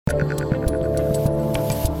I'm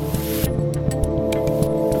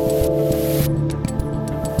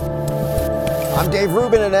Dave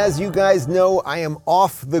Rubin, and as you guys know, I am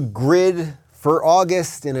off the grid for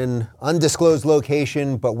August in an undisclosed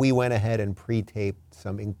location, but we went ahead and pre-taped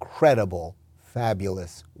some incredible,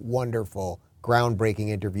 fabulous, wonderful, groundbreaking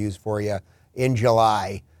interviews for you in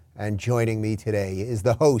July. And joining me today is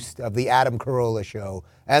the host of the Adam Carolla Show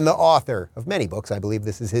and the author of many books. I believe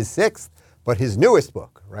this is his sixth, but his newest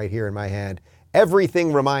book right here in my hand.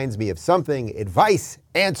 Everything Reminds Me of Something, Advice,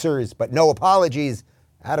 Answers, but No Apologies.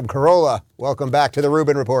 Adam Carolla, welcome back to the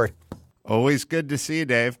Rubin Report. Always good to see you,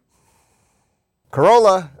 Dave.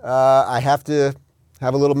 Carolla, I have to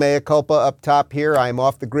have a little mea culpa up top here. I'm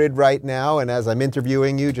off the grid right now, and as I'm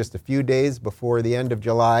interviewing you just a few days before the end of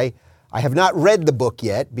July, I have not read the book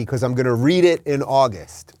yet because I'm going to read it in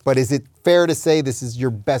August. But is it fair to say this is your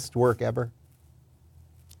best work ever?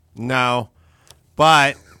 No,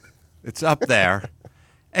 but it's up there.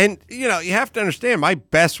 And, you know, you have to understand, my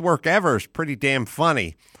best work ever is pretty damn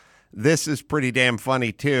funny. This is pretty damn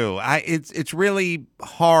funny, too. It's really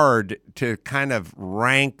hard to kind of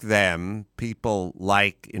rank them. People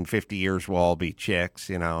like In 50 Years We'll All Be Chicks,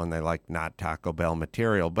 you know, and they like not Taco Bell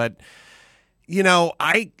material. But, you know,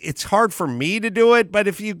 it's hard for me to do it. But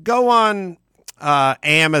if you go on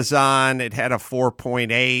Amazon, it had a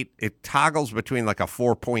 4.8. It toggles between like a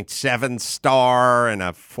 4.7 star and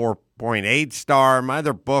a 4.8 star. My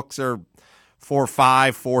other books are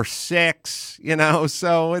 4.5, 4.6, you know,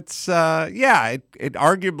 so it's, it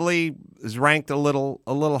arguably is ranked a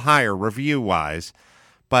little higher review-wise,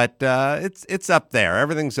 but it's up there.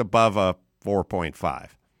 Everything's above a 4.5.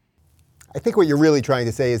 I think what you're really trying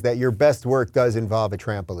to say is that your best work does involve a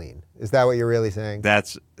trampoline. Is that what you're really saying?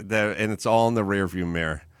 And it's all in the rearview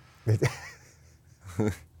mirror.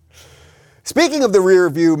 Speaking of the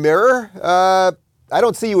rearview mirror, I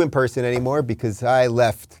don't see you in person anymore because I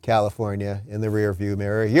left California in the rearview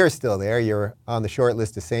mirror. You're still there. You're on the short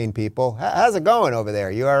list of sane people. How's it going over there?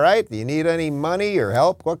 You all right? Do you need any money or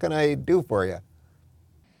help? What can I do for you?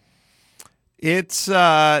 It's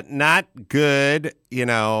not good, you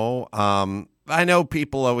know. I know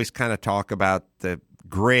people always kind of talk about the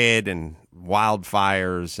grid and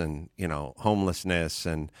wildfires and, you know, homelessness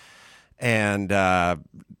and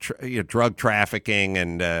drug trafficking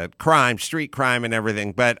and crime, street crime and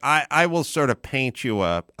everything. But I will sort of paint you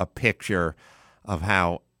a picture of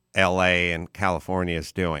how L.A. and California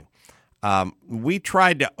is doing. We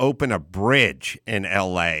tried to open a bridge in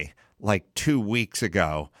L.A. like 2 weeks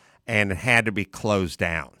ago, and it had to be closed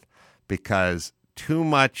down because too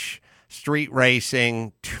much street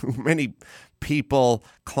racing, too many people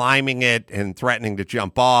climbing it and threatening to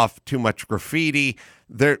jump off, too much graffiti.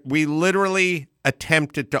 We literally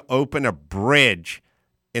attempted to open a bridge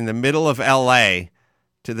in the middle of L.A.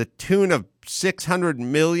 to the tune of $600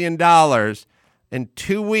 million. And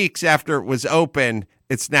 2 weeks after it was open,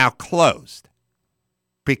 it's now closed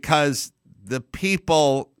because the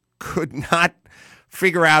people could not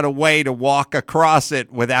figure out a way to walk across it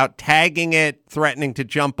without tagging it, threatening to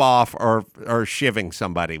jump off, or shivving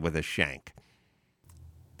somebody with a shank.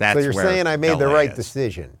 That's so you're saying I made LA the right is.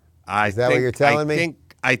 Decision. Is that what you're telling me?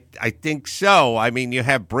 I think so. I mean, you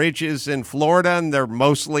have bridges in Florida, and they're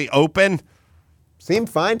mostly open. Seemed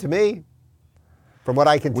fine to me. From what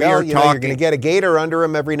I can tell, you're going to get a gator under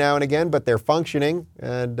them every now and again, but they're functioning,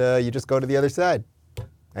 and you just go to the other side.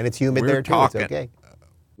 And it's humid there, too. It's okay.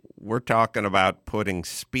 We're talking about putting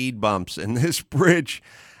speed bumps in this bridge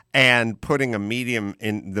and putting a medium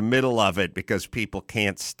in the middle of it because people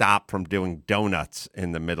can't stop from doing donuts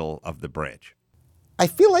in the middle of the bridge. I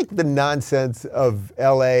feel like the nonsense of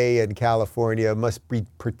L.A. and California must be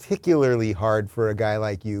particularly hard for a guy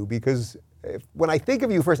like you because when I think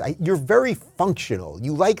of you first, you're very functional.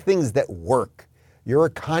 You like things that work. You're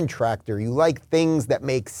a contractor. You like things that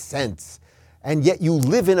make sense. And yet you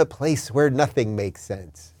live in a place where nothing makes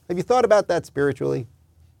sense. Have you thought about that spiritually?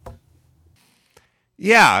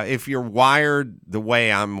 Yeah, if you're wired the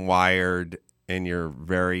way I'm wired and you're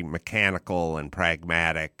very mechanical and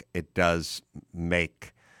pragmatic, it does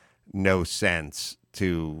make no sense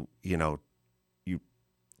to, you know, you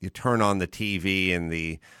turn on the TV and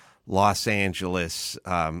the Los Angeles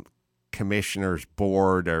Commissioners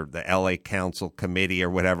Board or the LA Council Committee or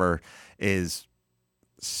whatever is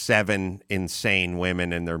 7 insane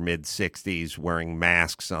women in their mid-60s wearing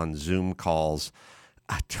masks on Zoom calls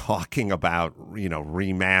talking about, you know,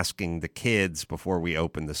 remasking the kids before we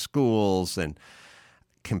open the schools and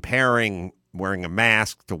comparing wearing a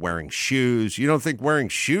mask to wearing shoes. You don't think wearing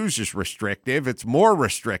shoes is restrictive. It's more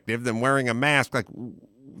restrictive than wearing a mask. Like,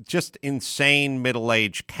 just insane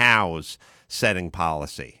middle-aged cows setting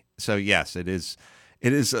policy. So yes, it is.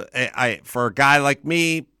 It is for a guy like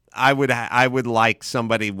me. I would like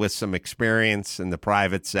somebody with some experience in the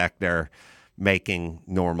private sector making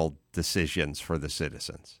normal decisions for the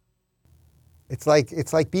citizens. It's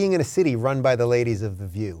like being in a city run by the ladies of The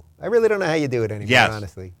View. I really don't know how you do it anymore,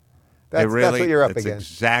 honestly. That's what you're up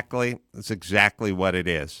against. That's exactly what it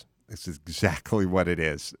is. It's exactly what it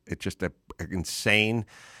is. It's just an insane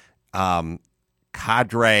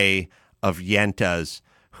cadre of yentas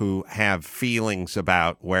who have feelings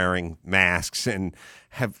about wearing masks and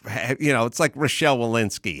have it's like Rochelle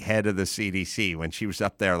Walensky, head of the CDC, when she was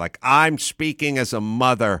up there like, I'm speaking as a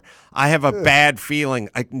mother. I have a bad feeling.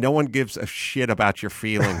 No one gives a shit about your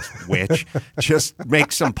feelings, witch. Just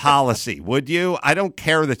make some policy, would you? I don't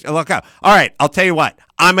care that. Look, all right, I'll tell you what.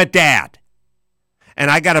 I'm a dad. And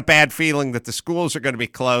I got a bad feeling that the schools are going to be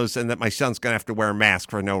closed and that my son's going to have to wear a mask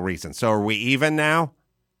for no reason. So are we even now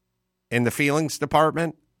in the feelings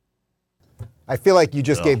department? I feel like you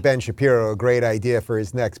just gave Ben Shapiro a great idea for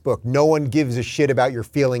his next book. No one gives a shit about your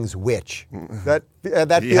feelings, witch. That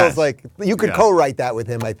feels like you could co-write that with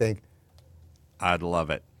him, I think. I'd love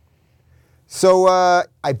it. So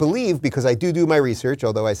I believe, because I do my research,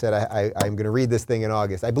 although I said I'm going to read this thing in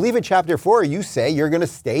August, I believe in Chapter 4 you say you're going to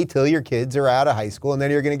stay till your kids are out of high school and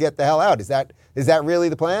then you're going to get the hell out. Is that really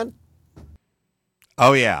the plan?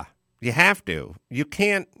 Oh, yeah. You have to. You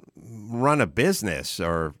can't run a business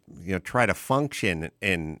or try to function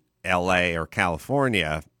in L.A. or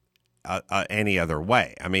California any other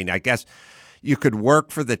way. I mean, I guess you could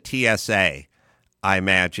work for the TSA, I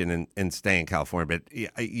imagine, and stay in California,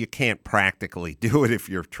 but you can't practically do it if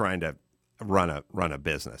you're trying to run a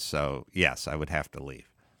business. So yes, I would have to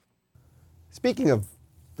leave. Speaking of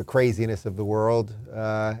the craziness of the world,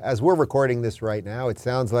 as we're recording this right now, it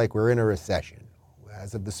sounds like we're in a recession.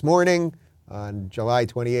 As of this morning, on July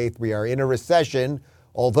 28th, we are in a recession,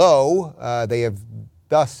 although they have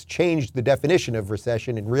thus changed the definition of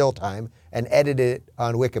recession in real time and edited it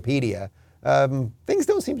on Wikipedia. Things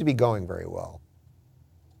don't seem to be going very well.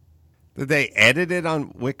 Did they edit it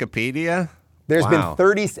on Wikipedia? There's been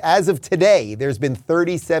 30, as of today, there's been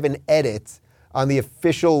 37 edits on the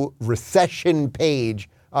official recession page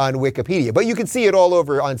on Wikipedia. But you can see it all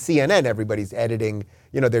over on CNN. Everybody's editing.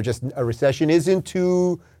 They're just, a recession isn't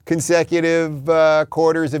 2 consecutive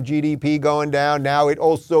quarters of GDP going down. Now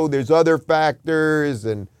there's other factors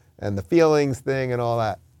and the feelings thing and all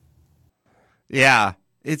that. Yeah,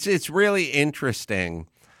 it's really interesting.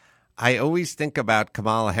 I always think about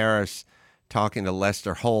Kamala Harris talking to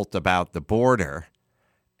Lester Holt about the border.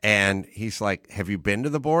 And he's like, have you been to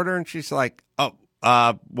the border? And she's like,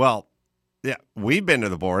 well, yeah, we've been to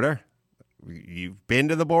the border. You've been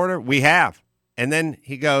to the border? We have. And then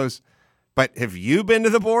he goes, but have you been to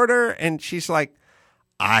the border? And she's like,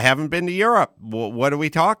 I haven't been to Europe. What are we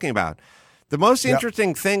talking about? The most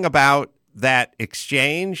interesting thing about that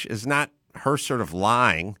exchange is not her sort of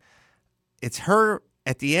lying. It's her,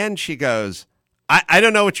 at the end, she goes, I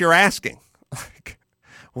don't know what you're asking. Like,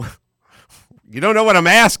 you don't know what I'm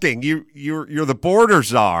asking. You're the border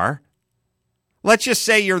czar. Let's just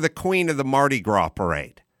say you're the queen of the Mardi Gras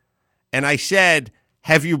parade. And I said,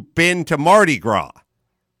 have you been to Mardi Gras?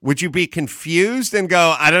 Would you be confused and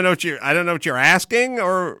go, I don't know what you're asking?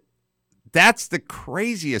 Or that's the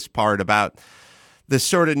craziest part about this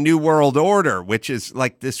sort of new world order, which is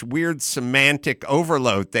like this weird semantic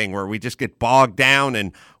overload thing where we just get bogged down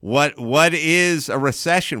in what is a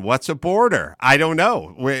recession? What's a border? I don't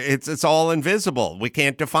know. It's all invisible. We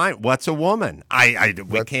can't define what's a woman.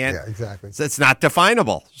 We can't. Yeah, exactly. It's not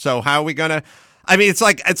definable. So how are we going to? I mean, it's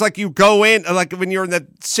like you go in, like when you're in the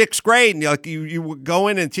 6th grade and you go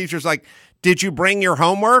in and the teacher's like, did you bring your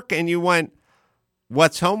homework? And you went,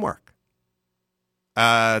 what's homework?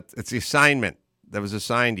 It's the assignment that was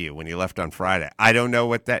assigned to you when you left on Friday. I don't know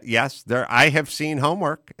what that, yes, I have seen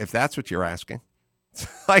homework, if that's what you're asking. It's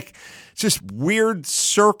like, it's just weird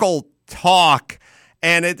circle talk.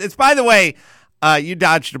 And it's by the way, you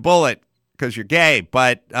dodged a bullet because you're gay,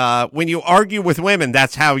 but when you argue with women,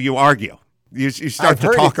 that's how you argue. You start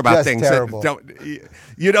to talk about things that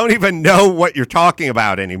you don't even know what you're talking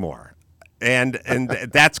about anymore. And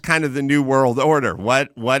that's kind of the new world order.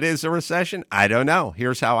 What is a recession? I don't know.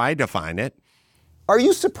 Here's how I define it. Are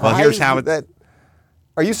you surprised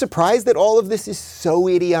that all of this is so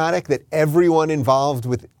idiotic, that everyone involved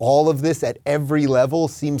with all of this at every level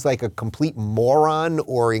seems like a complete moron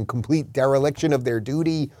or in complete dereliction of their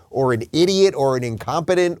duty or an idiot or an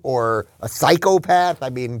incompetent or a psychopath? I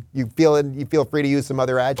mean, you feel free to use some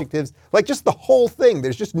other adjectives. Like just the whole thing,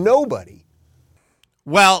 there's just nobody.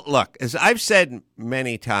 Well, look, as I've said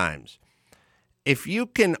many times, if you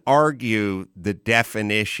can argue the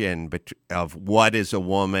definition of what is a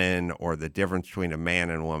woman or the difference between a man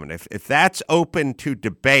and a woman, if that's open to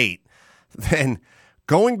debate, then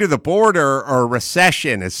going to the border or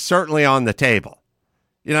recession is certainly on the table.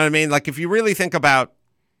 You know what I mean? Like if you really think about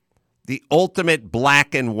the ultimate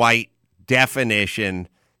black and white definition,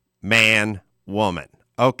 man, woman,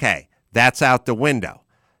 okay, that's out the window.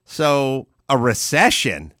 So a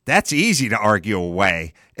recession, that's easy to argue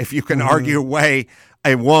away if you can argue away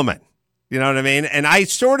a woman. You know what I mean? And I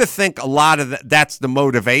sort of think a lot of that's the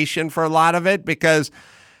motivation for a lot of it, because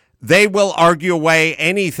they will argue away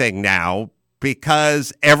anything now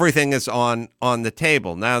because everything is on the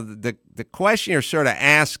table. Now, the question you're sort of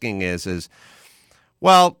asking is,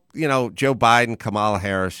 well, you know, Joe Biden, Kamala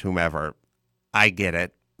Harris, whomever, I get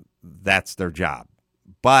it. That's their job.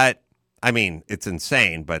 But, I mean, it's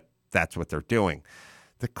insane, but that's what they're doing.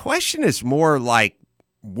 The question is more like,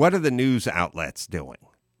 what are the news outlets doing?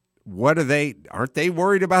 Aren't they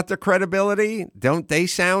worried about their credibility? Don't they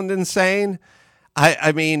sound insane?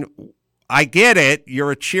 I mean, I get it.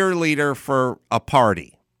 You're a cheerleader for a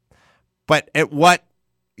party. But at what,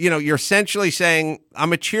 you know, you're essentially saying,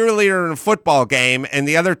 I'm a cheerleader in a football game and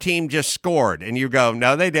the other team just scored. And you go,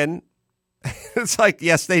 no, they didn't. It's like,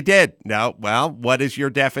 yes, they did. No, well, what is your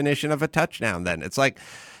definition of a touchdown then? It's like,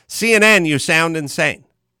 CNN, you sound insane,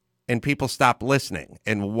 and people stop listening.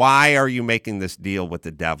 And why are you making this deal with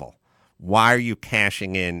the devil? Why are you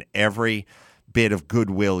cashing in every bit of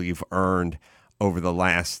goodwill you've earned over the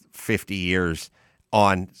last 50 years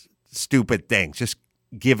on stupid things? Just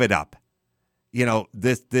give it up. You know,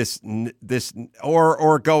 this,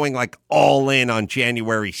 or going like all in on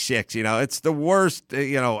January 6th. You know, it's the worst,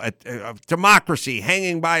 democracy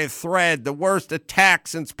hanging by a thread, the worst attack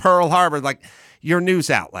since Pearl Harbor. Like, your news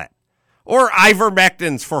outlet, or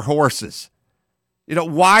ivermectins for horses. You know,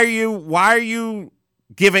 why are you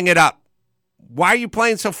giving it up? Why are you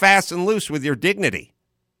playing so fast and loose with your dignity?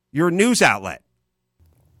 You're a news outlet.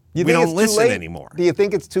 We don't listen anymore. Do you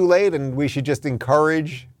think it's too late and we should just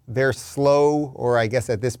encourage their slow, or I guess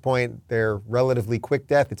at this point, their relatively quick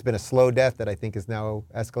death? It's been a slow death that I think is now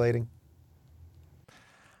escalating.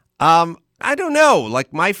 I don't know.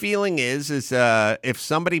 Like, my feeling is if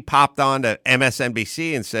somebody popped on to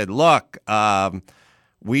MSNBC and said, look,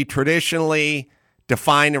 we traditionally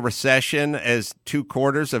define a recession as 2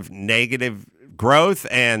 quarters of negative growth,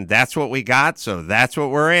 and that's what we got, so that's what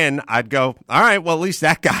we're in, I'd go, all right, well, at least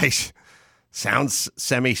that guy sounds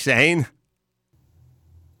semi-sane.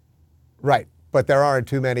 Right. But there aren't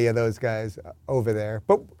too many of those guys over there.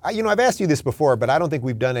 But, you know, I've asked you this before, but I don't think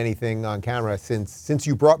we've done anything on camera since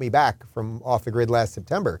you brought me back from off the grid last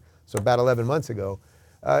September, so about 11 months ago.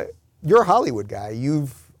 You're a Hollywood guy.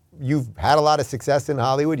 You've had a lot of success in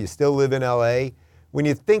Hollywood. You still live in L.A. When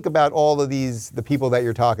you think about all of the people that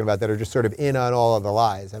you're talking about that are just sort of in on all of the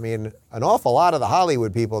lies, I mean, an awful lot of the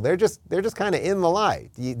Hollywood people, they're just kind of in the lie.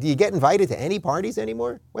 Do you get invited to any parties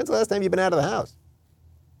anymore? When's the last time you've been out of the house?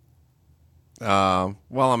 Well,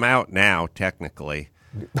 I'm out now, technically,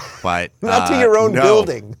 but not to your own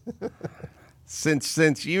building.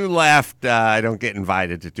 Since you left, I don't get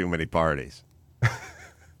invited to too many parties.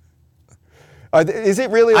 Is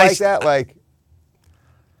it really like that? Like,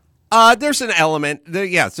 there's an element.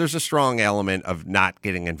 Yes, there's a strong element of not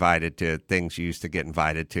getting invited to things you used to get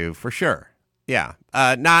invited to, for sure. Yeah,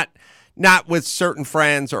 not with certain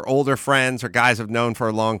friends or older friends or guys I've known for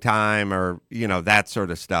a long time, or, you know, that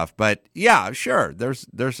sort of stuff. But yeah, sure,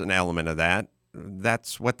 there's an element of that.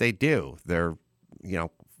 That's what they do. They're, you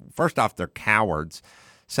know, first off, they're cowards.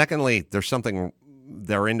 Secondly,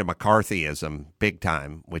 they're into McCarthyism big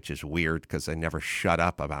time, which is weird because they never shut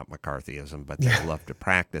up about McCarthyism, but they love to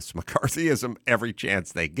practice McCarthyism every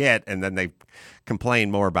chance they get, and then they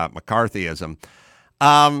complain more about McCarthyism.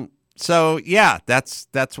 So, yeah, that's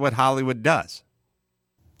what Hollywood does.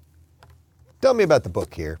 Tell me about the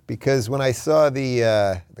book here, because when I saw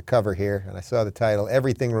the cover here and I saw the title,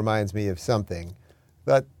 Everything Reminds Me of Something, I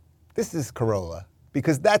thought, this is Carolla,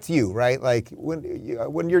 because that's you, right? Like,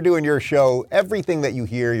 when you're doing your show, everything that you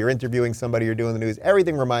hear, you're interviewing somebody, you're doing the news,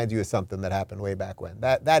 everything reminds you of something that happened way back when.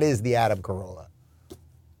 That is the Adam Carolla.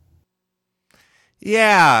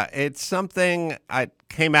 Yeah, it's something I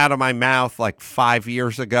came out of my mouth like 5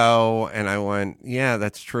 years ago, and I went, yeah,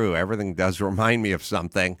 that's true. Everything does remind me of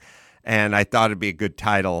something. And I thought it'd be a good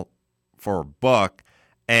title for a book.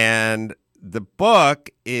 And the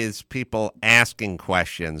book is people asking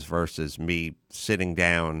questions versus me sitting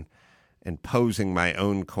down and posing my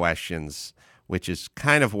own questions, which is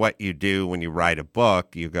kind of what you do when you write a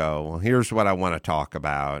book. You go, well, here's what I want to talk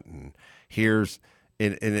about, and here's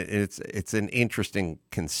It's an interesting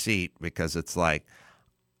conceit because it's like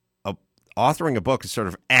authoring a book is sort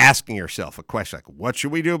of asking yourself a question like, what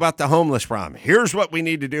should we do about the homeless problem? Here's what we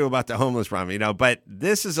need to do about the homeless problem, but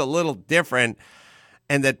this is a little different,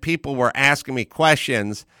 and that people were asking me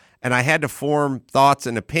questions and I had to form thoughts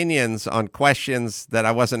and opinions on questions that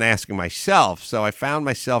I wasn't asking myself. So I found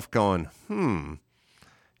myself going,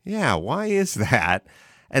 yeah, why is that?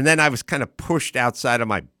 And then I was kind of pushed outside of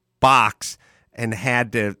my box and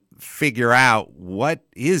had to figure out what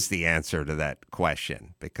is the answer to that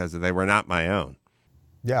question because they were not my own.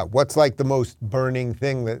 Yeah. What's like the most burning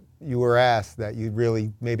thing that you were asked that you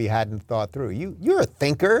really maybe hadn't thought through? You're a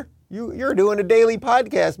thinker. You're doing a daily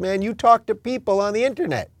podcast, man. You talk to people on the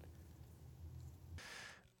internet.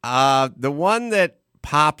 The one that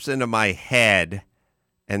pops into my head,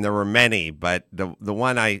 and there were many, but the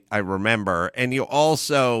one I remember, and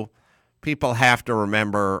people have to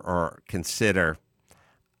remember or consider,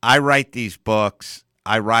 I write these books,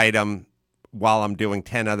 I write them while I'm doing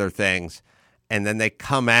 10 other things, and then they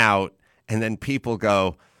come out, and then people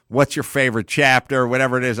go, what's your favorite chapter,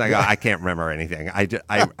 whatever it is. I go, I can't remember anything.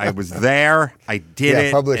 I was there, I did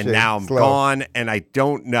it, and now I'm gone, and I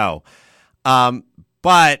don't know.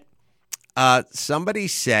 But somebody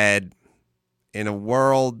said, in a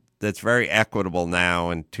world that's very equitable now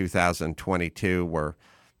in 2022, where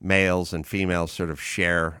males and females sort of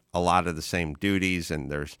share a lot of the same duties, and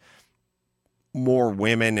there's more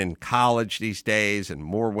women in college these days and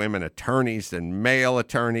more women attorneys than male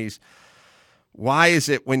attorneys, why is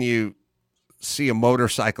it when you see a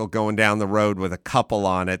motorcycle going down the road with a couple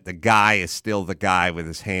on it, the guy is still the guy with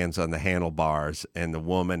his hands on the handlebars and the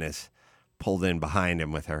woman is pulled in behind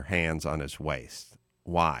him with her hands on his waist?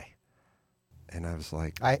 Why? And I was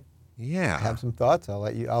like, I have some thoughts. I'll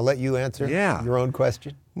let you answer your own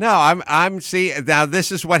question. No, now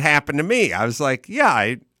this is what happened to me. I was like,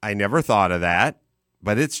 I never thought of that,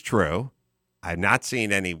 but it's true. I've not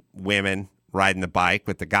seen any women riding the bike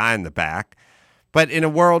with the guy in the back. But in a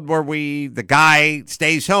world where the guy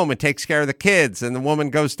stays home and takes care of the kids and the woman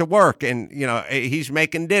goes to work and, he's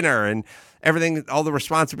making dinner and everything, all the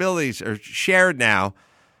responsibilities are shared now,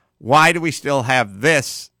 why do we still have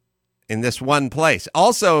this in this one place?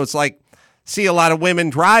 Also, it's like, see a lot of women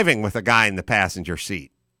driving with a guy in the passenger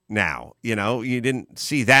seat now. You didn't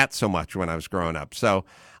see that so much when I was growing up. So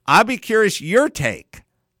I'll be curious your take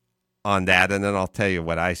on that, and then I'll tell you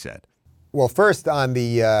what I said. Well, first on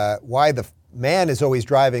the why the man is always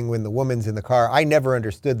driving when the woman's in the car. I never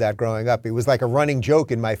understood that growing up. It was like a running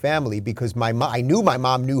joke in my family because I knew my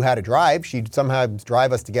mom knew how to drive. She'd somehow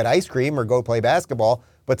drive us to get ice cream or go play basketball.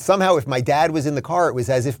 But somehow if my dad was in the car, it was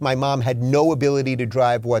as if my mom had no ability to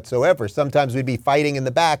drive whatsoever. Sometimes we'd be fighting in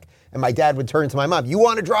the back and my dad would turn to my mom, you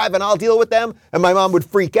want to drive and I'll deal with them? And my mom would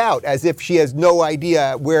freak out as if she has no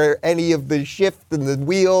idea where any of the shift and the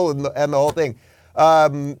wheel and the whole thing.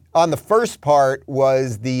 On the first part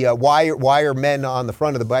was the why are men on the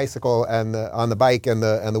front of the bicycle and on the bike and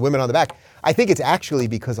the women on the back. I think it's actually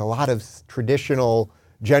because a lot of traditional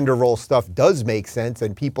gender role stuff does make sense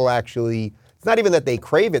and people actually, it's not even that they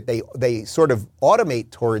crave it, they sort of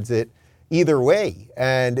automate towards it either way.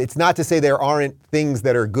 And it's not to say there aren't things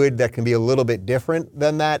that are good that can be a little bit different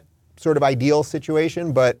than that sort of ideal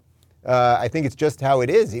situation, but I think it's just how it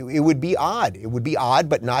is. It would be odd. It would be odd,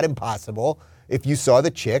 but not impossible if you saw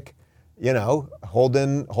the chick,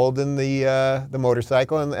 holding the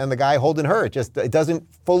motorcycle and the guy holding her. It doesn't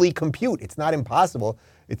fully compute. It's not impossible.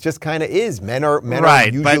 It just kind of is. Men are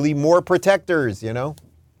usually more protectors,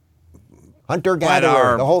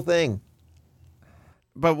 hunter-gatherer, the whole thing.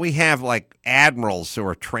 But we have like admirals who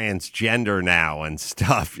are transgender now and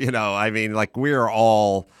stuff, we're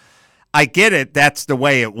all, I get it, that's the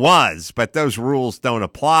way it was, but those rules don't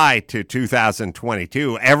apply to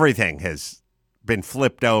 2022. Everything has been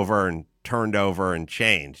flipped over and turned over and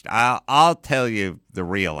changed. I'll tell you the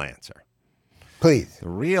real answer. Please. The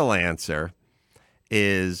real answer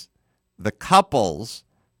is the couples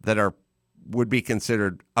that would be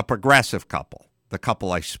considered a progressive couple. The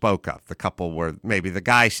couple I spoke of, the couple where maybe the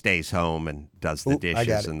guy stays home and does the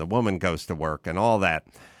dishes and the woman goes to work and all that.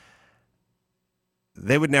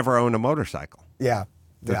 They would never own a motorcycle. Yeah.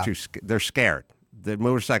 They're scared. The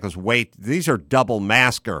motorcycles these are double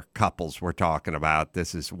masker couples we're talking about.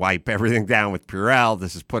 This is wipe everything down with Purell.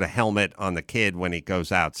 This is put a helmet on the kid when he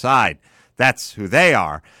goes outside. That's who they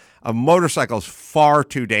are. A motorcycle is far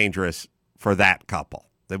too dangerous for that couple.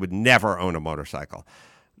 They would never own a motorcycle.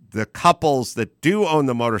 The couples that do own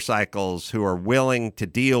the motorcycles who are willing to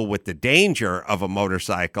deal with the danger of a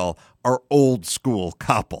motorcycle are old school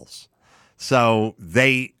couples. So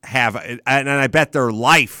they have, and I bet their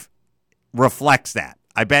life reflects that.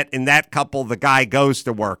 I bet in that couple, the guy goes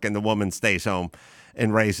to work and the woman stays home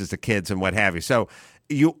and raises the kids and what have you. So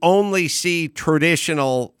you only see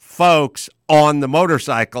traditional folks on the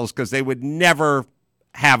motorcycles because they would never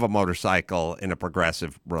have a motorcycle in a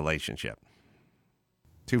progressive relationship.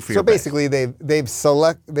 So basically, they've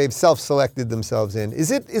self-selected themselves in.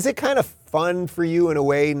 Is it kind of fun for you in a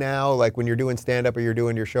way now, like when you're doing stand-up or you're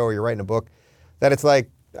doing your show or you're writing a book, that it's like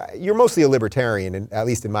you're mostly a libertarian, and at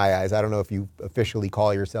least in my eyes. I don't know if you officially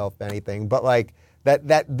call yourself anything, but like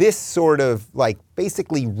that this sort of like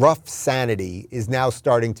basically rough sanity is now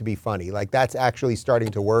starting to be funny. Like that's actually starting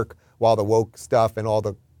to work, while the woke stuff and all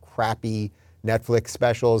the crappy Netflix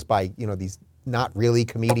specials by these not really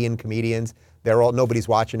comedians. Nobody's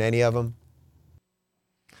watching any of them.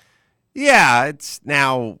 Yeah, it's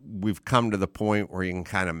now we've come to the point where you can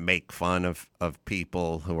kind of make fun of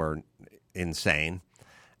people who are insane.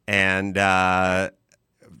 And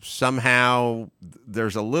somehow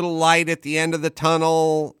there's a little light at the end of the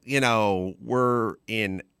tunnel. We're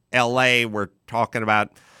in L.A. We're talking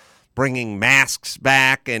about bringing masks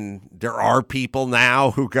back, and there are people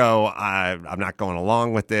now who go, I'm not going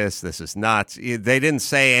along with this. This is nuts. They didn't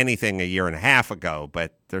say anything a year and a half ago,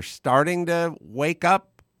 but they're starting to wake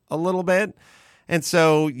up a little bit. And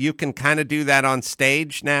so you can kind of do that on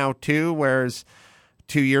stage now, too, whereas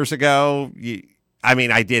 2 years ago,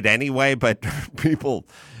 I did anyway, but people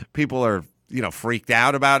are, freaked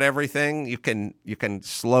out about everything. You can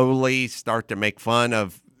slowly start to make fun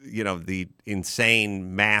of the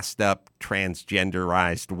insane, masked up,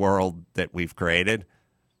 transgenderized world that we've created.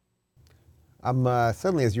 I'm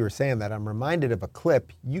suddenly, as you were saying that, I'm reminded of a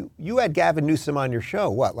clip. You had Gavin Newsom on your show,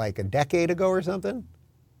 what, like a decade ago or something?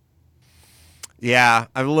 Yeah,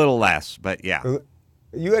 a little less, but yeah.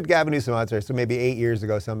 You had Gavin Newsom on there, so maybe 8 years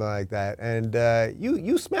ago, something like that. And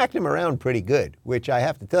you smacked him around pretty good, which I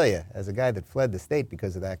have to tell you, as a guy that fled the state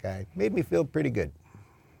because of that guy, made me feel pretty good.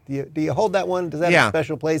 Do you hold that one? Does that have a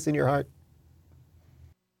special place in your heart?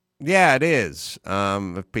 Yeah, it is.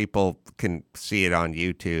 If people can see it on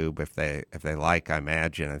YouTube, if they like, I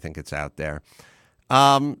imagine. I think it's out there.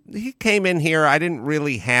 He came in here. I didn't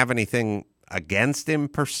really have anything against him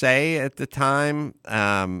per se at the time.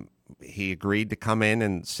 He agreed to come in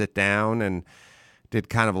and sit down and did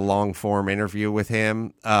kind of a long form interview with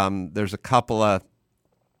him. There's a couple of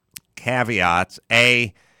caveats.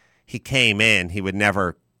 A, he came in. He would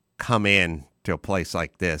never come in to a place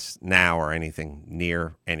like this now or anything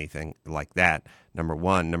near anything like that, number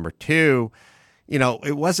one. Number two,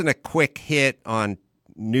 it wasn't a quick hit on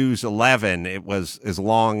News 11. It was as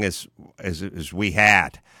long as we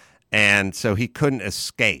had. And so he couldn't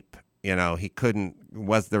escape. He couldn't,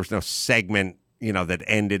 there was no segment, that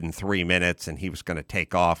ended in 3 minutes and he was going to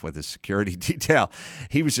take off with his security detail.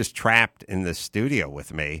 He was just trapped in the studio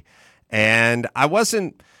with me. And I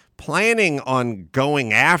wasn't planning on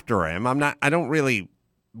going after him. I don't really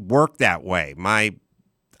work that way. My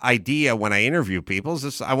idea when I interview people is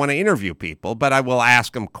this: I want to interview people, but I will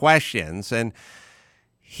ask them questions. And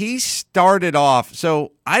he started off,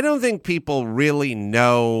 so I don't think people really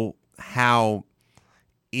know how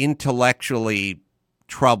intellectually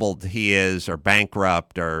troubled he is, or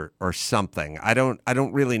bankrupt, or something. I don't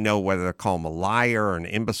really know whether to call him a liar or an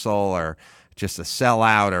imbecile or just a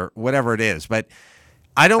sellout or whatever it is. But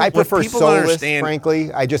I prefer soulless,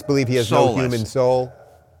 frankly. I just believe he has soulless. No human soul.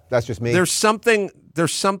 That's just me. There's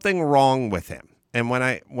something wrong with him. And what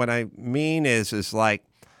I mean is like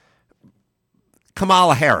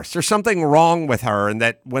Kamala Harris. There's something wrong with her, and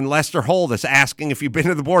that when Lester Holt is asking if you've been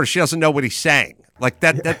to the border, she doesn't know what he's saying. Like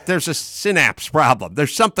that there's a synapse problem.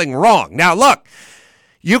 There's something wrong. Now look,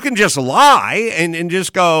 you can just lie and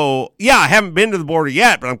just go, yeah, I haven't been to the border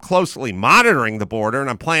yet, but I'm closely monitoring the border and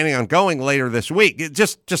I'm planning on going later this week.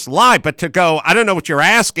 Just lie. But to go, I don't know what you're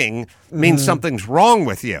asking, means something's wrong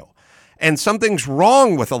with you. And something's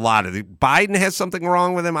wrong with a lot of Biden has something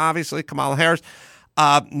wrong with him, obviously, Kamala Harris.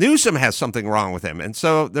 Newsom has something wrong with him. And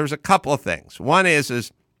so there's a couple of things. One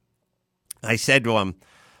is I said to him,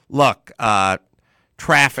 look,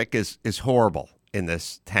 traffic is horrible in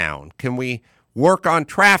this town. Can we work on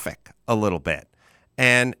traffic a little bit?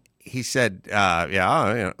 And he said,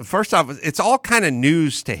 yeah. First off, it's all kind of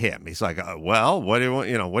news to him. He's like, well, what do you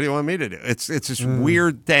want? What do you want me to do? It's this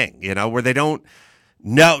weird thing, where they don't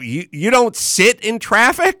know. You don't sit in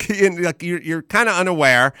traffic. You're kind of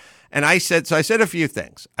unaware. And I said a few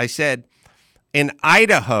things. I said, in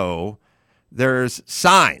Idaho, there's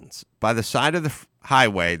signs by the side of the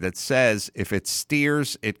highway that says if it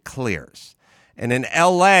steers, it clears. And in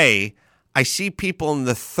L.A., I see people in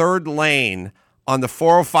the third lane on the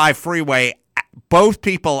 405 freeway both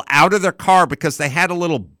people out of their car because they had a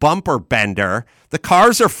little bumper bender. The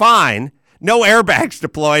cars are fine. No airbags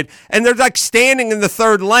deployed. And they're like standing in the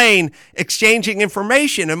third lane exchanging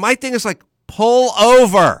information. And my thing is like, pull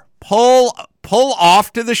over. Pull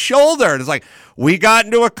off to the shoulder. And it's like, we got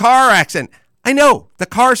into a car accident. I know. The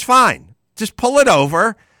car's fine. Just pull it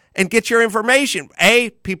over and get your information. A,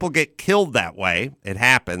 people get killed that way. It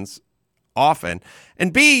happens often.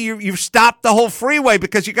 And B, you've stopped the whole freeway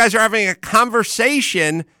because you guys are having a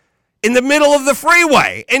conversation in the middle of the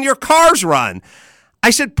freeway and your car's run. I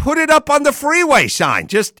said, put it up on the freeway sign.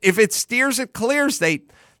 Just if it steers, it clears. They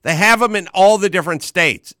have them in all the different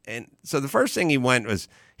states. And so the first thing he went,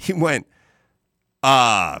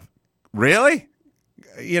 really?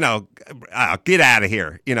 Get out of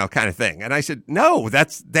here, kind of thing. And I said, no,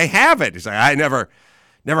 they have it. He's like, I never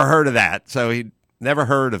heard of that. So he never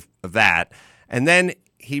heard of that. And then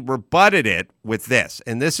he rebutted it with this.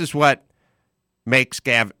 And this is what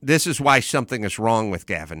this is why something is wrong with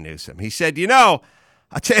Gavin Newsom. He said,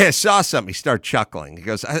 I'll tell you, I saw something. He started chuckling. He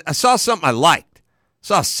goes, I saw something I liked. I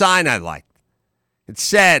saw a sign I liked. It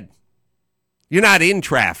said, you're not in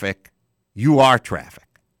traffic, you are traffic.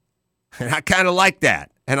 And I kind of like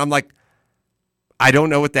that. And I'm like, I don't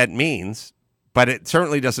know what that means, but it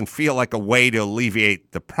certainly doesn't feel like a way to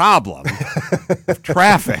alleviate the problem of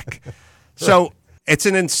traffic. So it's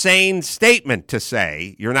an insane statement to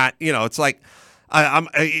say you're not, it's like, I'm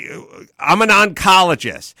an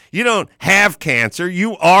oncologist. You don't have cancer.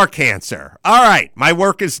 You are cancer. All right. My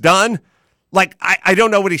work is done. Like, I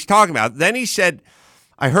don't know what he's talking about. Then he said,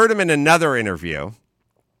 I heard him in another interview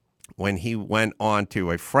when he went on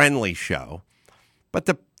to a friendly show. But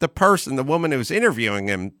the woman who was interviewing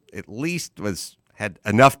him, at least had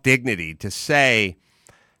enough dignity to say,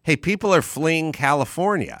 hey, people are fleeing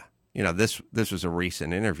California. This was a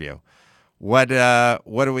recent interview. What are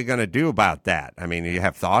we going to do about that? I mean, you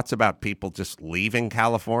have thoughts about people just leaving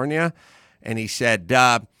California? And he said,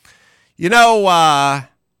 my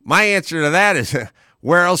answer to that is,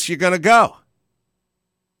 where else you going to go?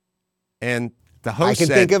 And the host said, I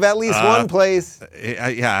can think of at least one place.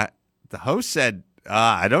 Yeah. The host said,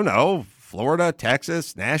 I don't know, Florida,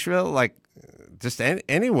 Texas, Nashville, like just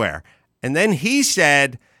anywhere. And then he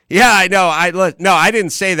said, yeah, I know. I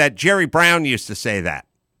didn't say that. Jerry Brown used to say that.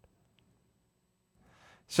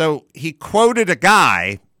 So he quoted a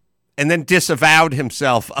guy and then disavowed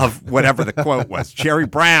himself of whatever the quote was. Jerry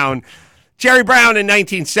Brown in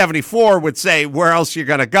 1974 would say, where else you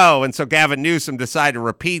going to go? And so Gavin Newsom decided to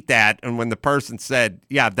repeat that. And when the person said,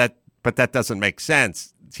 yeah, but that doesn't make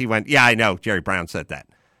sense, he went, yeah, I know. Jerry Brown said that.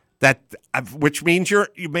 Which means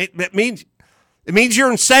it means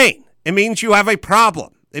you're insane. It means you have a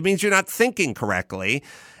problem. It means you're not thinking correctly.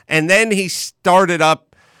 And then he started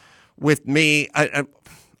up with me.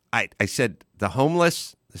 I said, the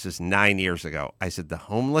homeless, this is 9 years ago. I said, the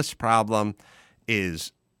homeless problem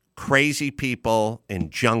is crazy people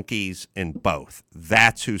and junkies in both.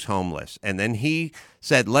 That's who's homeless. And then he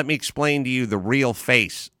said, let me explain to you the real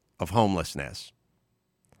face of homelessness.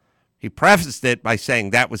 He prefaced it by saying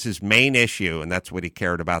that was his main issue and that's what he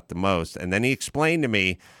cared about the most. And then he explained to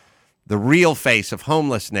me the real face of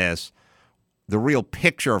homelessness, the real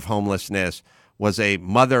picture of homelessness was a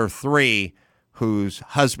mother of three whose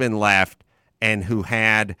husband left and who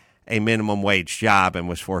had a minimum wage job and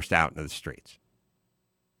was forced out into the streets.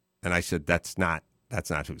 And I said, that's not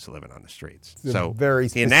who's living on the streets. It's so a very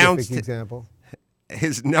specific example.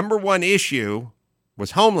 His number one issue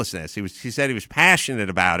was homelessness. He said he was passionate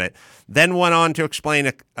about it, then went on to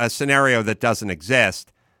explain a scenario that doesn't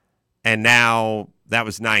exist. And now that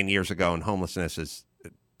was 9 years ago, and homelessness is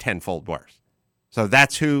tenfold worse. So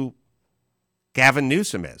that's who Gavin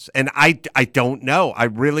Newsom is. And I don't know.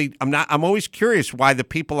 I'm always curious why the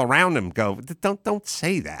people around him go, don't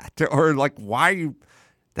say that. Or like, why are you,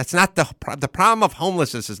 that's not the problem of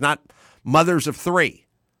homelessness is not mothers of three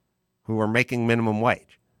who are making minimum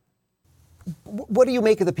wage. What do you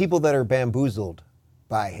make of the people that are bamboozled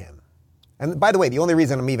by him? And by the way, the only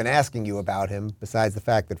reason I'm even asking you about him, besides the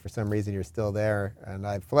fact that for some reason you're still there and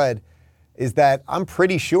I've fled, is that I'm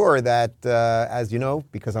pretty sure that, as you know,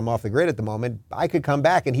 because I'm off the grid at the moment, I could come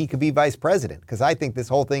back and he could be vice president. Because I think this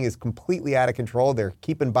whole thing is completely out of control. They're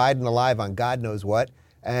keeping Biden alive on God knows what.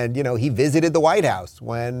 And, he visited the White House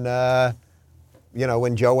when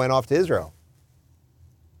Joe went off to Israel.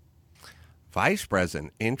 Vice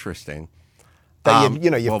president, interesting.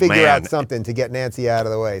 You figure out something to get Nancy out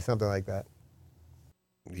of the way, something like that.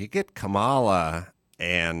 You get Kamala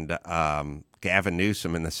and Gavin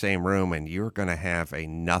Newsom in the same room, and you're going to have a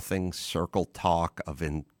nothing circle talk of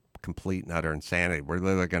complete and utter insanity. We're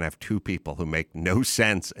literally going to have two people who make no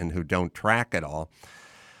sense and who don't track at all.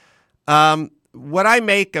 What I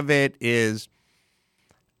make of it is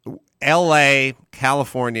L.A.,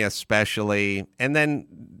 California especially, and then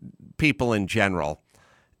people in general,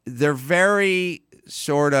 they're very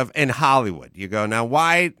sort of in Hollywood. You go, now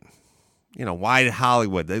why did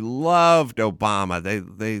Hollywood? They loved Obama.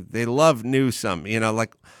 They love Newsom.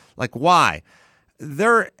 Like why?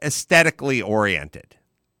 They're aesthetically oriented.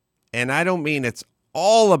 And I don't mean it's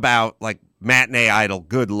all about like matinee idol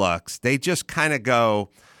good looks. They just kind of go,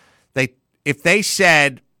 if they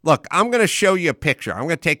said, look, I'm going to show you a picture. I'm going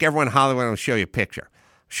to take everyone in Hollywood and I'm going to show you a picture.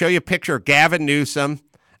 Show you a picture of Gavin Newsom, and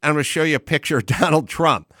I'm going to show you a picture of Donald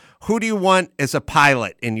Trump. Who do you want as a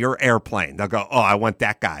pilot in your airplane? They'll go, I want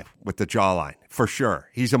that guy with the jawline, for sure.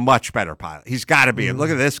 He's a much better pilot. He's got to be. Mm-hmm. Look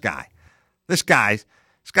at this guy. This guy's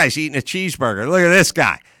eating a cheeseburger. Look at this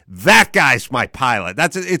guy. That guy's my pilot.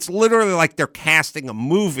 It's literally like they're casting a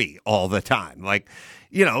movie all the time. Like,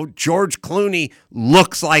 George Clooney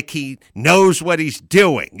looks like he knows what he's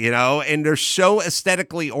doing, and they're so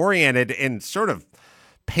aesthetically oriented and sort of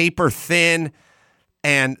paper thin.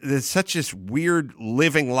 And there's such this weird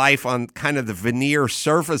living life on kind of the veneer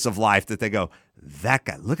surface of life that they go, that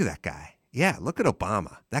guy, look at that guy. Yeah, look at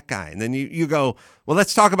Obama, that guy. And then you go, well,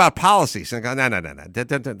 let's talk about policies. And I go,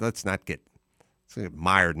 no. Let's not get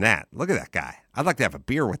mired in that. Look at that guy. I'd like to have a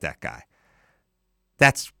beer with that guy.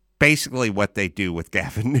 That's basically what they do with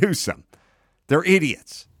Gavin Newsom. They're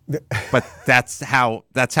idiots. But that's how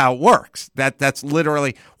it works. That's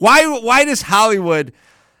literally why does Hollywood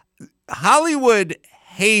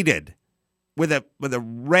hated with a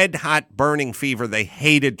red hot burning fever, they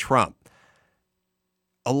hated Trump.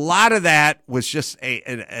 A lot of that was just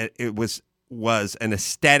was an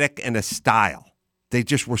aesthetic and a style. They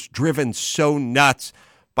just were driven so nuts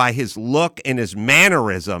by his look and his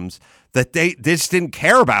mannerisms that they just didn't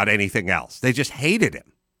care about anything else. They just hated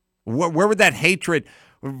him. Where would that hatred,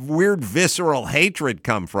 weird visceral hatred,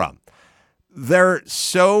 come from? They're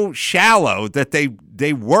so shallow that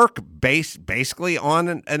they work basically on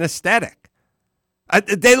an aesthetic.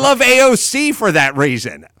 They love AOC for that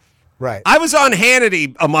reason. Right. I was on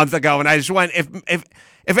Hannity a month ago, and I just went, if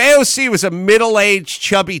AOC was a middle-aged,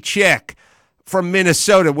 chubby chick from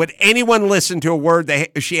Minnesota, would anyone listen to a word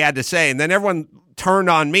she had to say? And then everyone turned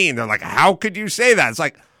on me, and they're like, how could you say that? It's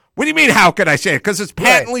like, what do you mean, how could I say it? Because it's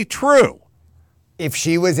patently true. If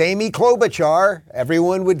she was Amy Klobuchar,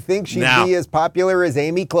 everyone would think she'd be as popular as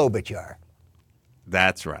Amy Klobuchar.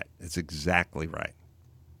 That's right. It's exactly right.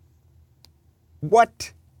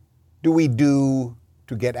 What do we do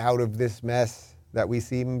to get out of this mess that we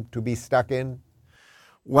seem to be stuck in?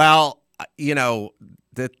 Well,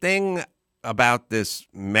 the thing about this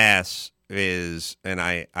mess is, and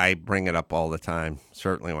I bring it up all the time,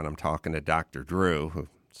 certainly when I'm talking to Dr. Drew, who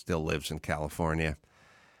still lives in California.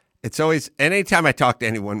 It's always, anytime I talk to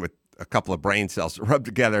anyone with a couple of brain cells rubbed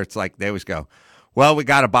together, it's like they always go, well, we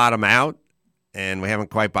got to bottom out, and we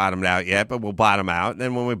haven't quite bottomed out yet, but we'll bottom out. And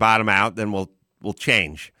then when we bottom out, then we'll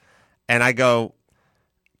change. And I go,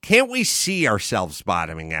 can't we see ourselves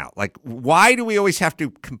bottoming out? Like, why do we always have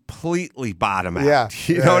to completely bottom out? Yeah.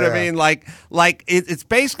 You know what I mean? Like it's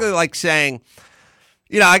basically like saying,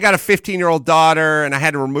 I got a 15-year-old daughter, and I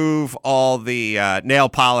had to remove all the nail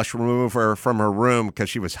polish remover from her room because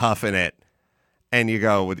she was huffing it. And you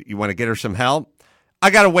go, you want to get her some help? I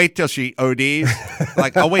got to wait till she ODs.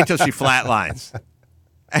 Like, I'll wait till she flatlines.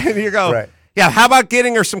 And you go, right. Yeah, how about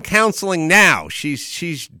getting her some counseling now?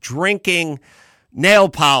 She's drinking nail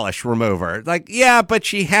polish remover. Like, yeah, but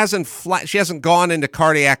she hasn't gone into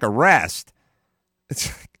cardiac arrest. It's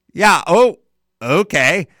like, yeah,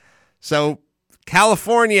 okay. So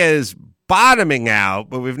California is bottoming out,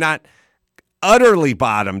 but we've not utterly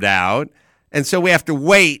bottomed out. And so we have to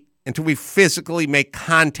wait until we physically make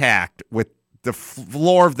contact with the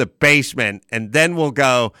floor of the basement. And then we'll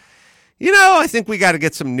go, I think we got to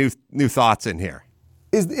get some new thoughts in here.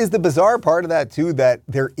 Is the bizarre part of that, too, that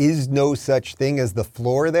there is no such thing as the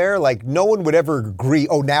floor there? Like, no one would ever agree,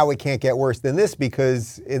 now it can't get worse than this,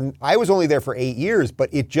 because I was only there for 8 years, but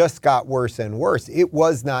it just got worse and worse. It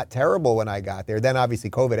was not terrible when I got there. Then, obviously,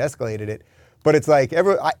 COVID escalated it. But it's like,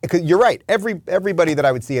 you're right, everybody that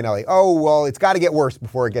I would see in LA, it's got to get worse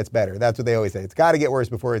before it gets better. That's what they always say. It's got to get worse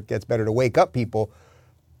before it gets better to wake up people.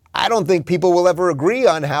 I don't think people will ever agree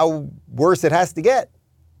on how worse it has to get.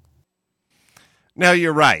 No,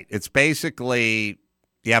 you're right. It's basically,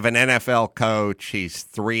 you have an NFL coach. He's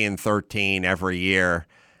 3-13 every year.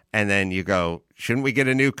 And then you go, shouldn't we get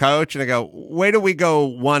a new coach? And I go, wait till we go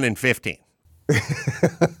 1-15.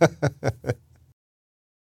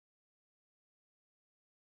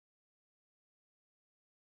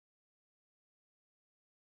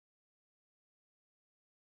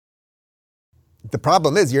 The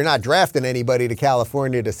problem is you're not drafting anybody to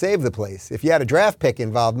California to save the place. If you had a draft pick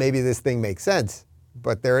involved, maybe this thing makes sense.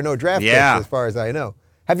 But there are no draft picks as far as I know.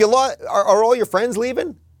 Have you lost? Are all your friends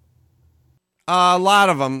leaving? A lot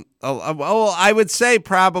of them. Well, I would say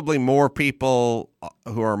probably more people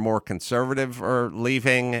who are more conservative are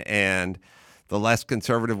leaving, and the less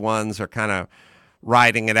conservative ones are kind of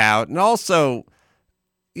riding it out. And also,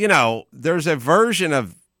 there's a version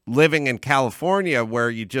of living in California where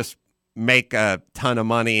you just make a ton of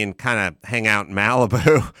money and kind of hang out in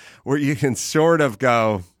Malibu, where you can sort of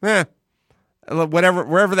go,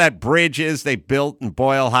 wherever that bridge is they built in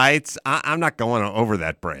Boyle Heights, I'm not going over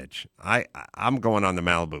that bridge. I'm going on the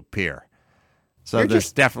Malibu Pier. So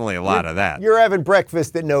there's definitely a lot of that. You're having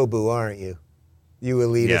breakfast at Nobu, aren't you? You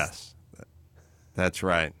elitist. Yes, that's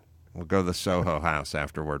right. We'll go to the Soho House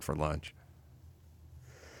afterward for lunch.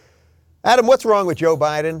 Adam, what's wrong with Joe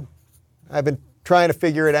Biden? I've been trying to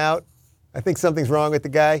figure it out. I think something's wrong with the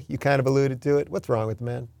guy. You kind of alluded to it. What's wrong with the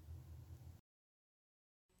man?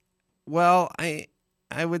 Well, I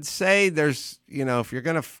would say there's, if you're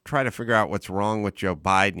going to try to figure out what's wrong with Joe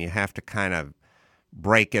Biden, you have to kind of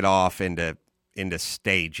break it off into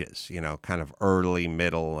stages, kind of early,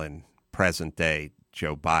 middle, and present day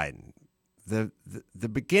Joe Biden. The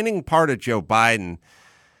beginning part of Joe Biden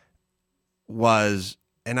was,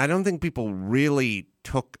 and I don't think people really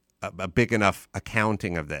took a big enough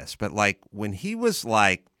accounting of this, but like when he was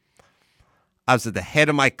like, I was at the head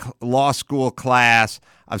of my law school class.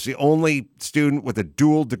 I was the only student with a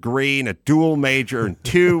dual degree and a dual major and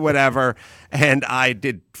two whatever, and I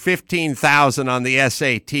did 15,000 on the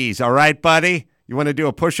SATs. All right, buddy? You want to do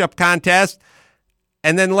a push-up contest?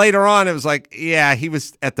 And then later on, it was like, yeah, he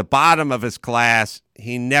was at the bottom of his class.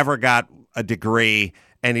 He never got a degree,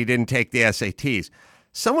 and he didn't take the SATs.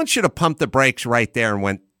 Someone should have pumped the brakes right there and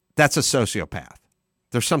went, that's a sociopath.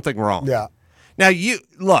 There's something wrong. Yeah. Now,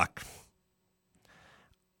 look,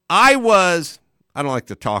 I don't like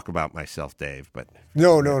to talk about myself, Dave, but.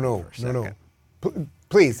 No.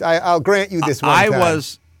 Please, I'll grant you this one time. I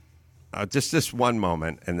was, just this one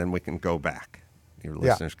moment, and then we can go back. Your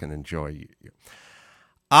listeners can enjoy you.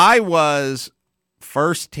 I was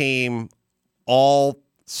first team all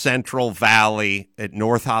Central Valley at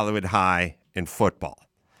North Hollywood High in football.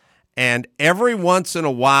 And every once in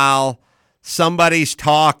a while, somebody's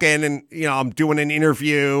talking and, I'm doing an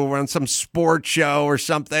interview or on some sports show or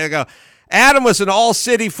something. I go, Adam was an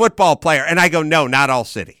all-city football player. And I go, no, not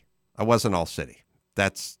all-city. I wasn't all-city.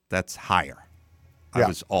 That's higher. I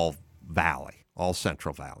was all Valley, all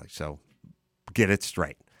Central Valley. So get it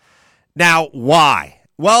straight. Now, why?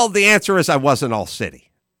 Well, the answer is I wasn't all-city.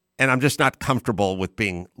 And I'm just not comfortable with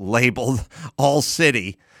being labeled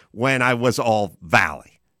all-city when I was all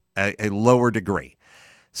Valley, a lower degree.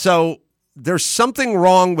 So there's something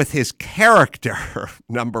wrong with his character,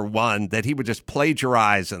 number one, that he would just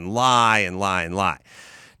plagiarize and lie and lie and lie.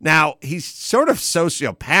 Now, he's sort of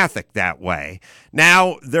sociopathic that way.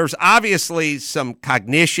 Now, there's obviously some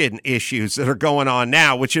cognition issues that are going on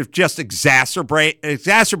now, which have just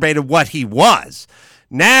exacerbated what he was.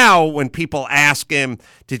 Now, when people ask him,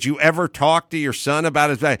 did you ever talk to your son about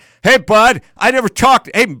his life? Hey, bud, I never talked.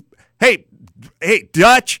 Hey,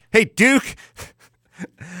 Dutch. Hey, Duke.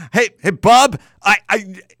 Hey, Bub.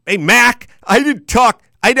 Hey, Mac. I didn't talk.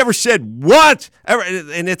 I never said once.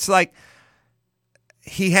 And it's like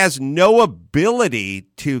he has no ability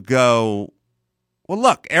to go, well,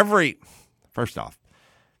 look, first off,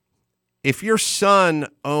 if your son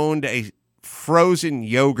owned a frozen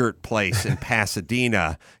yogurt place in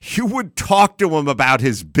Pasadena, you would talk to him about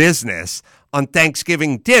his business on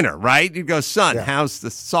Thanksgiving dinner, right? You'd go, son, how's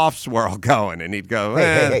the soft swirl going? And he'd go,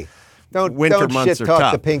 hey. Don't shit talk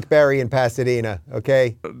tough. the Pinkberry in Pasadena,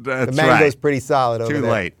 okay? That's the mango's pretty solid over there. Too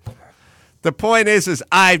late. The point is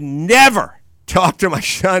I've never talked to my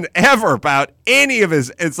son ever about any of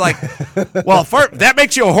his. It's like, well, that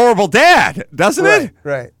makes you a horrible dad, doesn't it?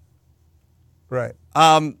 Right.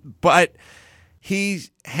 But he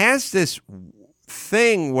has this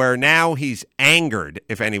thing where now he's angered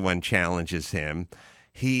if anyone challenges him.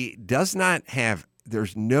 He does not have,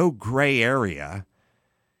 there's no gray area.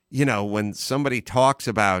 When somebody talks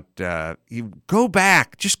about, you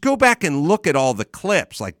just go back and look at all the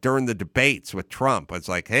clips, like during the debates with Trump. It's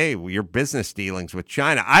like, hey, your business dealings with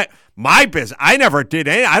China. My business, I never did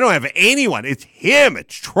any, I don't have anyone. It's him.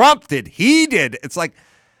 It's Trump he did. It's like,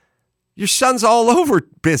 your son's all over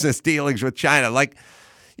business dealings with China. Like,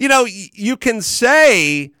 you can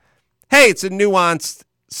say, hey, it's a nuanced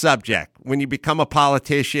subject. When you become a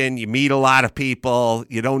politician, you meet a lot of people.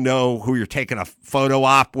 You don't know who you're taking a photo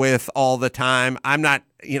op with all the time. I'm not,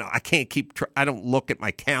 I can't I don't look at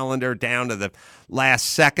my calendar down to the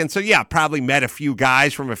last second. So yeah, probably met a few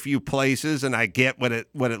guys from a few places and I get what it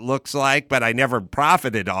looks like, but I never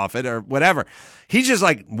profited off it or whatever. He's just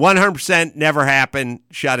like 100% never happened.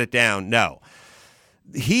 Shut it down. No.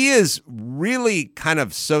 He is really kind of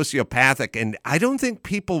sociopathic, and I don't think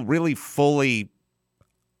people really fully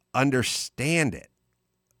understand it.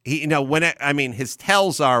 His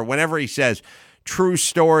tells are whenever he says true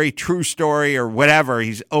story, or whatever,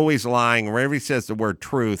 he's always lying. Whenever he says the word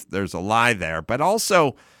truth, there's a lie there. But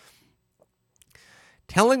also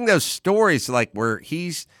telling those stories like where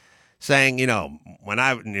he's saying, when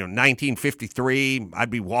 1953, I'd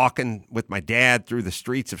be walking with my dad through the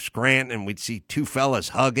streets of Scranton and we'd see two fellas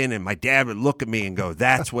hugging and my dad would look at me and go,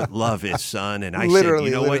 "That's what love is, son." And I said,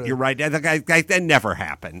 what, you're right. That never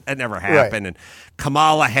happened. That never happened. Right. And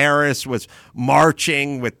Kamala Harris was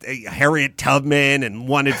marching with Harriet Tubman and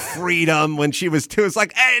wanted freedom when she was two. It's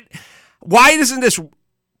like, hey, why doesn't this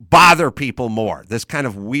bother people more? This kind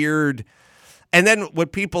of weird. And then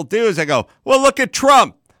what people do is they go, well, look at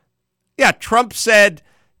Trump. Yeah, Trump said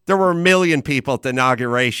there were 1 million people at the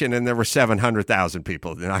inauguration and there were 700,000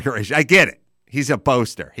 people at the inauguration. I get it. He's a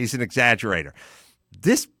boaster. He's an exaggerator.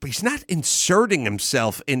 He's not inserting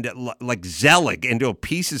himself into like Zelig into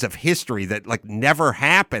pieces of history that like never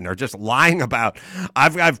happened or just lying about.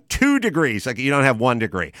 I've 2 degrees. Like you don't have 1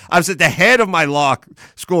 degree. I was at the head of my law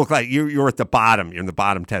school class. You're at the bottom. You're in the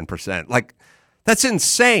bottom 10%. Like that's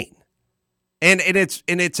insane. And it's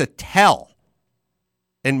a tell.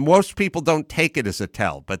 And most people don't take it as a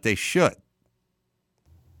tell, but they should.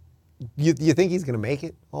 You think he's going to make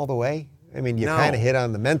it all the way? I mean, you kind of hit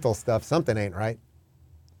on the mental stuff. Something ain't right.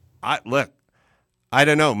 Look, I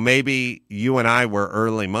don't know. Maybe you and I were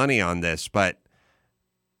early money on this, but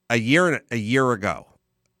a year and a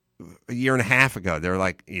half ago, they're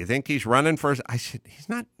like, "You think he's running for?" I said, "He's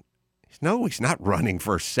not. No, he's not running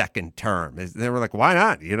for a second term." They were like, "Why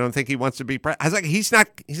not? You don't think he wants to be president?" I was like, He's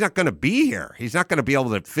not going to be here. He's not going to be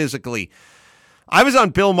able to physically." I was on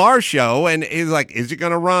Bill Maher's show, and he's like, "Is he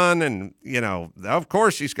going to run?" And, of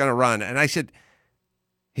course he's going to run. And I said,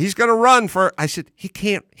 he's going to run I said, he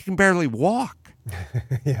can barely walk.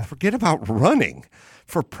 Yeah. Forget about running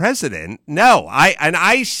for president. No,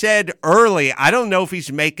 I said early, I don't know if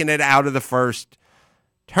he's making it out of the first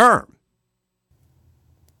term.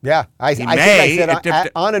 Yeah, I think I said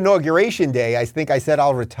on Inauguration Day, I think I said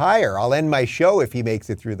I'll retire. I'll end my show if he makes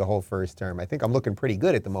it through the whole first term. I think I'm looking pretty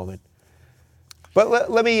good at the moment. But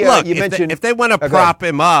let me, look, you mentioned... If they want to prop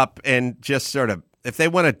him up and just sort of, if they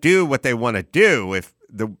want to do what they want to do, if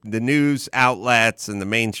the news outlets and the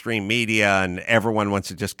mainstream media and everyone wants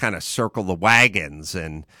to just kind of circle the wagons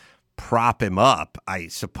and prop him up, I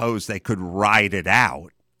suppose they could ride it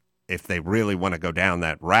out if they really want to go down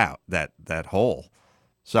that route, that hole.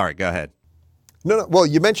 Sorry, go ahead. No. Well,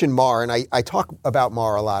 you mentioned Maher, and I talk about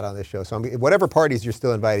Maher a lot on this show. So whatever parties you're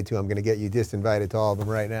still invited to, I'm going to get you disinvited to all of them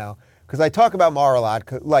right now. Because I talk about Maher a lot,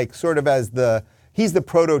 like sort of as he's the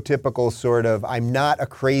prototypical sort of, I'm not a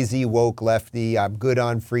crazy woke lefty. I'm good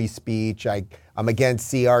on free speech. I'm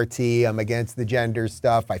against CRT. I'm against the gender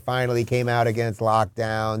stuff. I finally came out against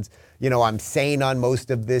lockdowns. I'm sane on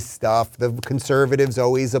most of this stuff. The conservatives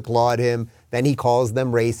always applaud him. Then he calls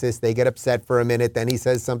them racist. They get upset for a minute. Then he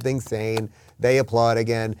says something sane. They applaud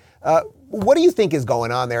again. What do you think is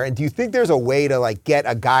going on there? And do you think there's a way to like get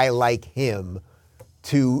a guy like him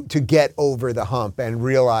to get over the hump and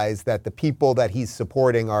realize that the people that he's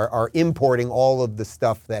supporting are importing all of the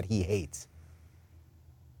stuff that he hates?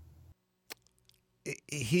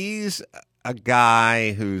 He's a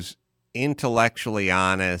guy who's intellectually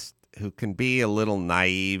honest, who can be a little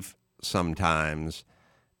naive sometimes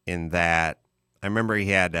in that. I remember he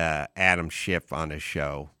had Adam Schiff on his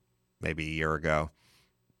show maybe a year ago.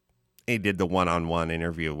 He did the one-on-one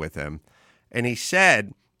interview with him. And he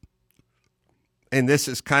said, and this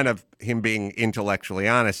is kind of him being intellectually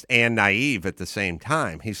honest and naive at the same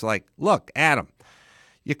time. He's like, look, Adam,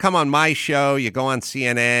 you come on my show, you go on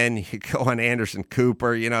CNN, you go on Anderson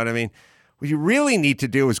Cooper, you know what I mean? What you really need to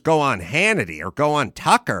do is go on Hannity or go on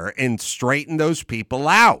Tucker and straighten those people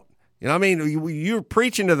out. You know what I mean? You're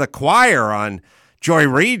preaching to the choir on Joy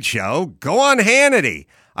Reid's show. Go on Hannity.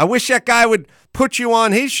 I wish that guy would put you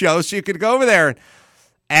on his show so you could go over there. And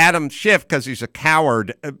Adam Schiff, because he's a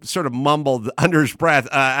coward, sort of mumbled under his breath,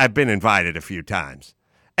 I've been invited a few times.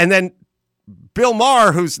 And then Bill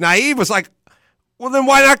Maher, who's naive, was like, well, then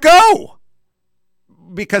why not go?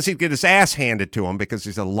 Because he'd get his ass handed to him because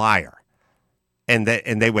he's a liar. and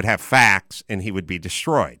they would have facts, and he would be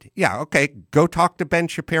destroyed. Yeah, okay, go talk to Ben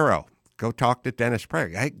Shapiro. Go talk to Dennis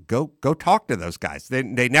Prager. Hey, go talk to those guys. They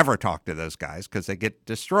never talk to those guys because they get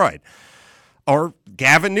destroyed. Or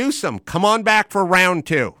Gavin Newsom, come on back for round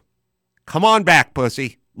 2. Come on back,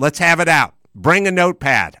 pussy. Let's have it out. Bring a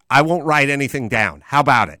notepad. I won't write anything down. How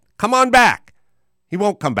about it? Come on back. He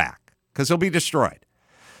won't come back because he'll be destroyed.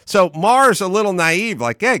 So Maher's a little naive,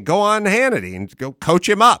 like, hey, go on Hannity and go coach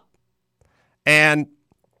him up. And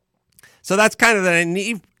so that's kind of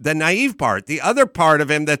the naive part. The other part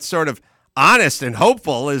of him that's sort of honest and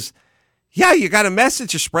hopeful is, yeah, you got a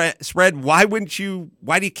message to spread. Why do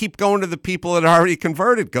you keep going to the people that are already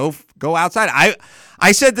converted? Go outside.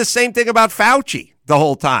 I said the same thing about Fauci the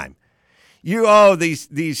whole time. These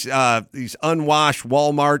unwashed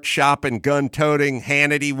Walmart shopping, gun-toting,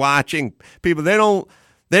 Hannity watching people,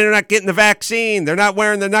 they're not getting the vaccine. They're not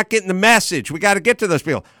getting the message. We got to get to those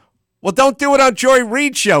people. Well, don't do it on Joy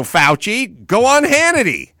Reid's show, Fauci. Go on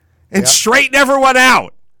Hannity and straighten everyone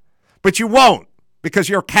out. But you won't because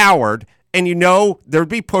you're a coward, and you know there'd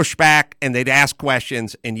be pushback, and they'd ask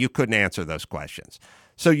questions, and you couldn't answer those questions.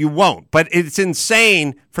 So you won't. But it's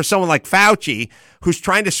insane for someone like Fauci, who's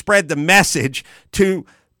trying to spread the message to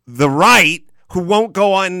the right, who won't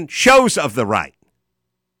go on shows of the right.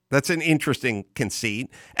 That's an interesting conceit.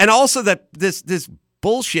 And also that this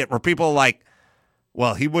bullshit where people are like,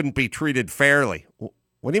 well, he wouldn't be treated fairly.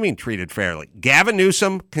 What do you mean treated fairly? Gavin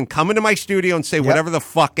Newsom can come into my studio and say whatever the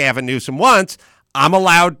fuck Gavin Newsom wants. I'm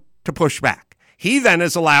allowed to push back. He then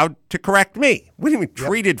is allowed to correct me. What do you mean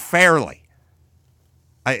treated fairly?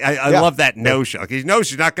 I love that notion. Like, he knows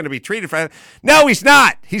he's not going to be treated fairly. No, he's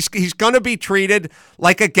not. He's going to be treated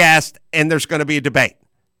like a guest, and there's going to be a debate.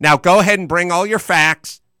 Now go ahead and bring all your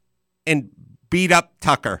facts and beat up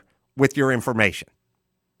Tucker with your information.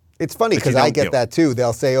 It's funny because I get that too.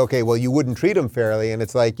 They'll say, okay, well, you wouldn't treat them fairly. And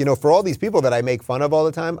it's like, for all these people that I make fun of all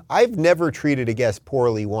the time, I've never treated a guest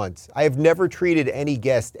poorly once. I have never treated any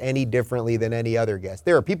guest any differently than any other guest.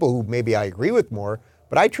 There are people who maybe I agree with more,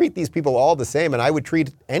 but I treat these people all the same. And I would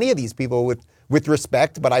treat any of these people with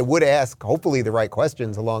respect, but I would ask hopefully the right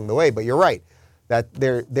questions along the way. But you're right, that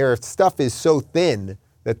their stuff is so thin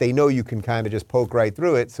that they know you can kind of just poke right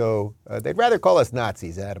through it. So they'd rather call us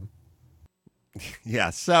Nazis, Adam.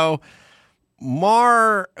 Yeah, so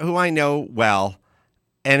Maher, who I know well,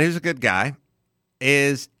 and who's a good guy,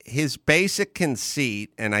 is his basic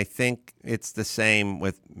conceit, and I think it's the same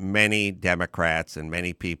with many Democrats and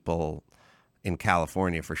many people in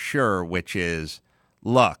California for sure, which is,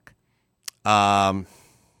 look, there's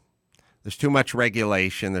too much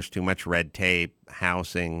regulation, there's too much red tape,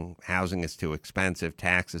 housing is too expensive,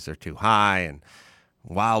 taxes are too high, and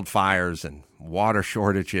wildfires and water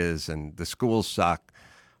shortages and the schools suck.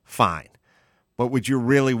 Fine. But would you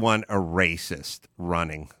really want a racist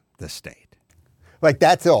running the state? Like,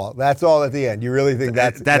 that's all at the end. You really think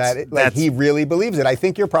he really believes it? I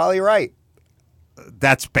think you're probably right.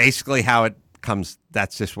 That's basically how it comes.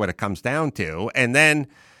 That's just what it comes down to. And then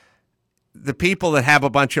the people that have a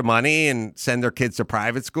bunch of money and send their kids to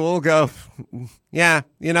private school go, yeah,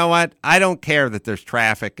 you know what? I don't care that there's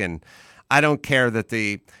traffic, and I don't care that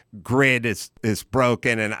the grid is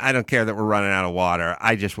broken, and I don't care that we're running out of water.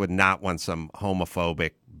 I just would not want some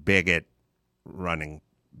homophobic bigot running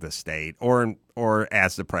the state or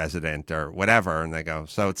as the president or whatever. And they go,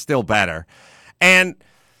 so it's still better. And,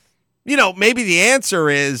 maybe the answer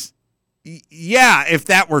is, yeah, if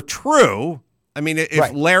that were true. I mean,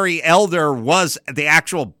 if Larry Elder was the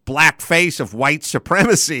actual black face of white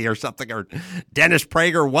supremacy or something, or Dennis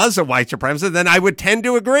Prager was a white supremacist, then I would tend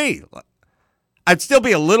to agree. I'd still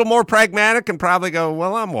be a little more pragmatic and probably go,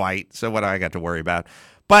 well, I'm white, so what do I got to worry about?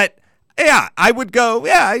 But, yeah, I would go,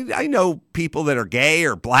 yeah, I know people that are gay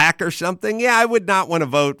or black or something. Yeah, I would not want to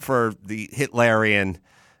vote for the Hitlerian,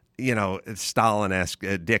 Stalin-esque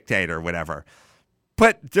dictator or whatever.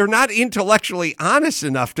 But they're not intellectually honest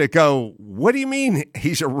enough to go, what do you mean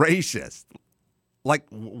he's a racist? Like,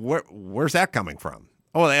 where's that coming from?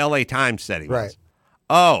 Oh, the LA Times said he was. Right.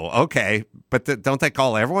 Oh, okay. But don't they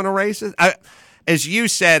call everyone a racist? As you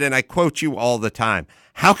said, and I quote you all the time,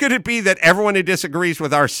 how could it be that everyone who disagrees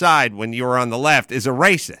with our side when you're on the left is a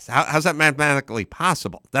racist? How's that mathematically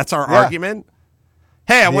possible? That's our argument?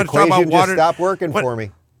 Hey, I want to talk about water. Just stop working for me.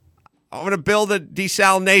 I want to build a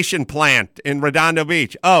desalination plant in Redondo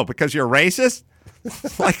Beach. Oh, because you're racist?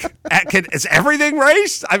 Like, is everything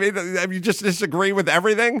race? I mean, you just disagree with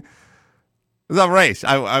everything? It's not race.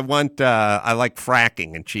 I like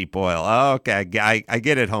fracking and cheap oil. Oh, okay. I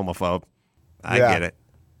get it, homophobe. I get it.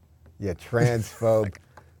 Yeah, transphobe.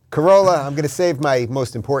 Carolla, I'm going to save my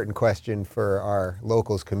most important question for our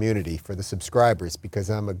locals community, for the subscribers, because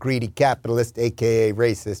I'm a greedy capitalist, a.k.a.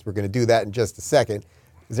 racist. We're going to do that in just a second.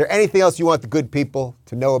 Is there anything else you want the good people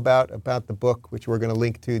to know about the book, which we're going to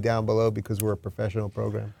link to down below because we're a professional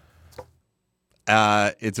program?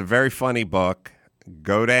 It's a very funny book.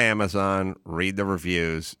 Go to Amazon, read the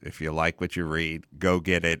reviews. If you like what you read, go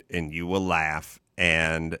get it, and you will laugh.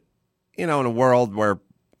 And, in a world where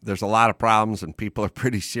there's a lot of problems and people are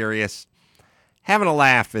pretty serious, having a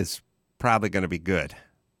laugh is probably going to be good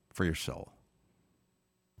for your soul.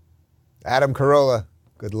 Adam Carolla,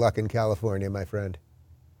 good luck in California, my friend.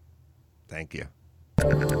 Thank you.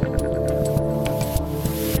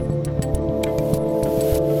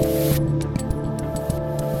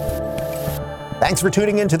 Thanks for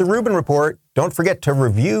tuning in to the Rubin Report. Don't forget to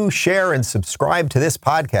review, share, and subscribe to this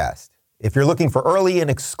podcast. If you're looking for early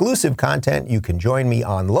and exclusive content, you can join me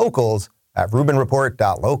on Locals at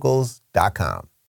rubinreport.locals.com.